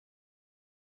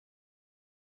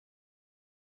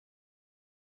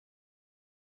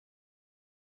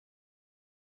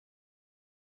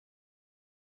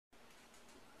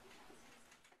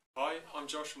Hi, I'm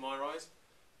Josh from iRise,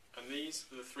 and these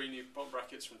are the three new bottom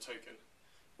brackets from Token,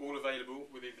 all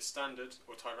available with either standard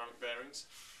or Tiramic bearings.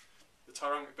 The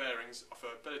Tiramic bearings offer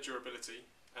better durability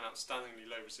and outstandingly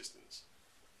low resistance.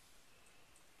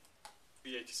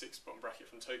 The 86 bottom bracket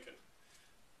from Token,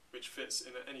 which fits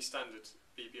in any standard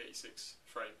BB86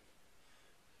 frame.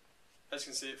 As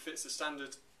you can see, it fits the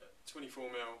standard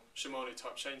 24mm Shimano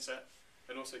type chainset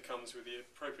and also comes with the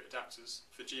appropriate adapters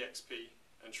for GXP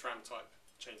and SRAM type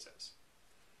chainsets.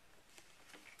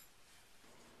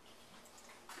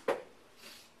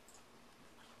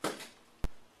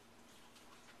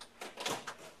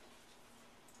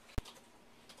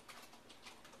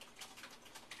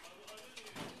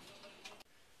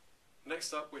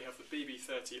 Next up we have the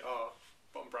BB30R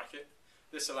bottom bracket.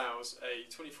 This allows a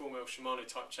 24mm Shimano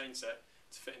type chainset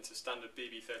to fit into standard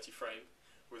BB30 frame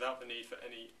without the need for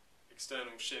any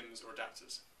external shims or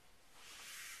adapters.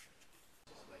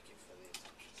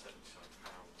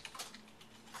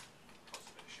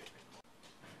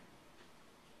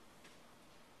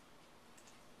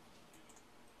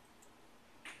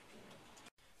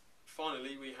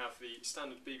 Finally, we have the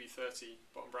standard BB30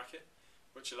 bottom bracket,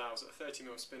 which allows a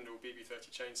 30mm Spindle BB30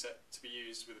 chainset to be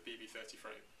used with a BB30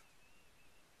 frame.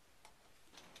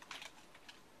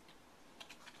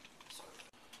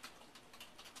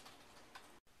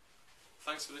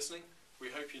 Thanks for listening. We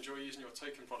hope you enjoy using your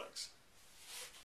Token products.